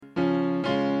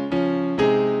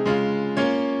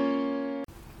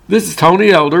This is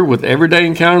Tony Elder with Everyday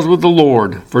Encounters with the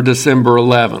Lord for December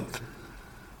 11th.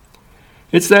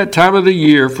 It's that time of the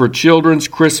year for children's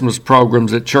Christmas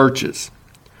programs at churches.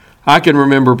 I can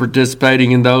remember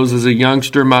participating in those as a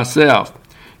youngster myself,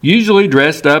 usually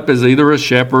dressed up as either a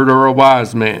shepherd or a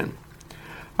wise man.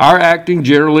 Our acting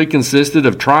generally consisted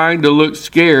of trying to look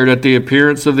scared at the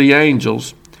appearance of the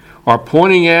angels, or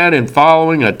pointing at and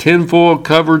following a tinfoil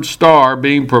covered star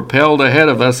being propelled ahead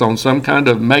of us on some kind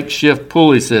of makeshift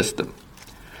pulley system.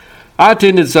 I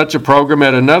attended such a program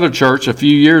at another church a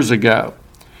few years ago.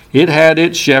 It had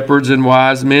its shepherds and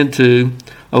wise men too,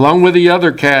 along with the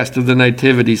other cast of the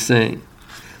nativity scene.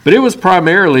 But it was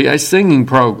primarily a singing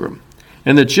program,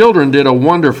 and the children did a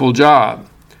wonderful job.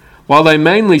 While they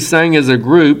mainly sang as a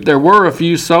group, there were a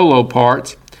few solo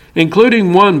parts,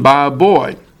 including one by a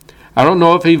boy. I don't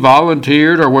know if he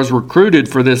volunteered or was recruited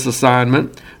for this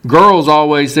assignment. Girls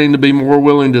always seem to be more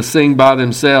willing to sing by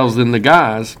themselves than the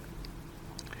guys.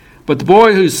 But the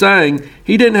boy who sang,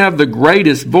 he didn't have the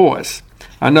greatest voice.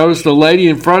 I noticed a lady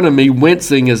in front of me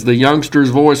wincing as the youngster's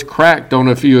voice cracked on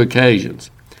a few occasions.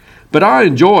 But I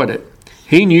enjoyed it.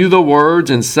 He knew the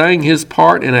words and sang his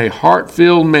part in a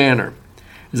heart-filled manner.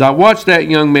 As I watched that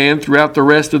young man throughout the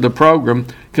rest of the program,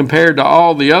 compared to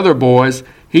all the other boys,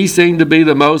 he seemed to be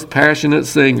the most passionate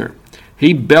singer.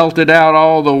 He belted out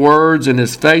all the words, and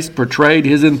his face portrayed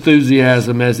his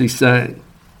enthusiasm as he sang.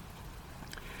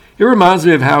 It reminds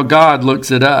me of how God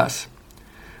looks at us.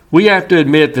 We have to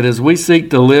admit that as we seek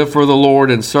to live for the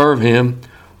Lord and serve Him,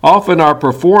 often our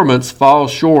performance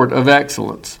falls short of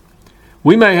excellence.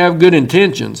 We may have good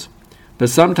intentions, but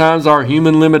sometimes our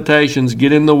human limitations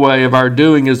get in the way of our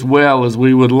doing as well as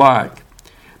we would like.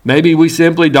 Maybe we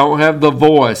simply don't have the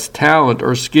voice, talent,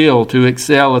 or skill to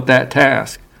excel at that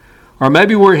task. Or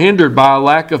maybe we're hindered by a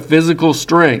lack of physical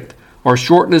strength or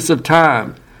shortness of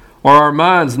time, or our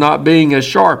minds not being as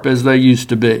sharp as they used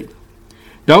to be.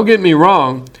 Don't get me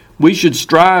wrong, we should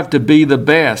strive to be the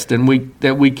best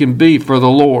that we can be for the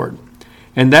Lord.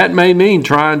 And that may mean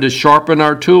trying to sharpen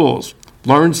our tools,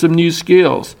 learn some new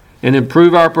skills, and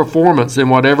improve our performance in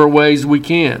whatever ways we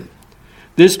can.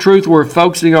 This truth we're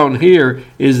focusing on here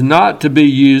is not to be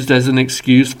used as an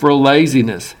excuse for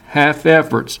laziness,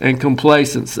 half-efforts, and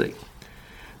complacency.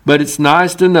 But it's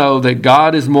nice to know that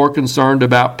God is more concerned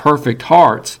about perfect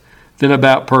hearts than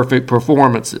about perfect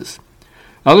performances.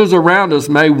 Others around us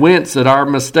may wince at our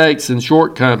mistakes and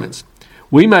shortcomings.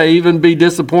 We may even be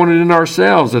disappointed in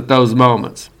ourselves at those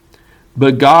moments.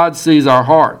 But God sees our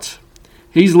hearts.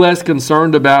 He's less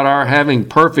concerned about our having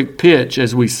perfect pitch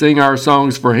as we sing our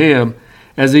songs for Him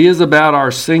as He is about our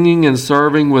singing and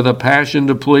serving with a passion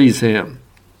to please Him.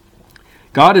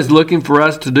 God is looking for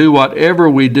us to do whatever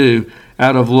we do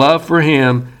out of love for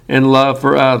Him and love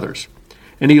for others.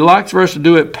 And He likes for us to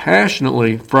do it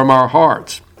passionately from our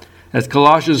hearts. As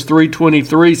Colossians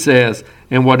 3:23 says,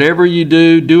 "And whatever you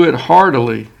do, do it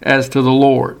heartily as to the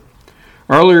Lord."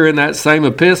 Earlier in that same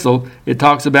epistle, it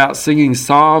talks about singing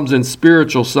psalms and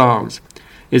spiritual songs.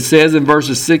 It says in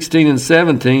verses 16 and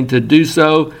 17 to do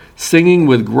so singing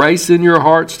with grace in your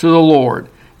hearts to the Lord.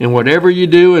 And whatever you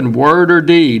do in word or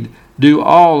deed, do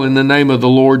all in the name of the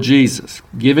Lord Jesus,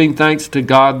 giving thanks to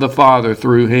God the Father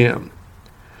through Him.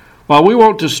 While we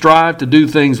want to strive to do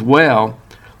things well,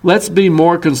 let's be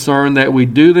more concerned that we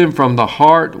do them from the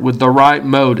heart with the right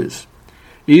motives.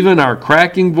 Even our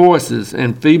cracking voices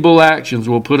and feeble actions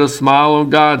will put a smile on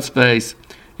God's face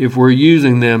if we're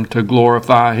using them to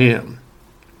glorify Him.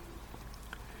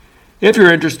 If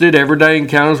you're interested, Everyday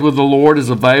Encounters with the Lord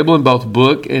is available in both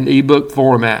book and ebook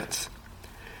formats.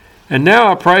 And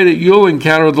now I pray that you'll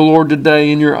encounter the Lord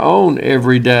today in your own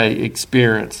everyday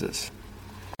experiences.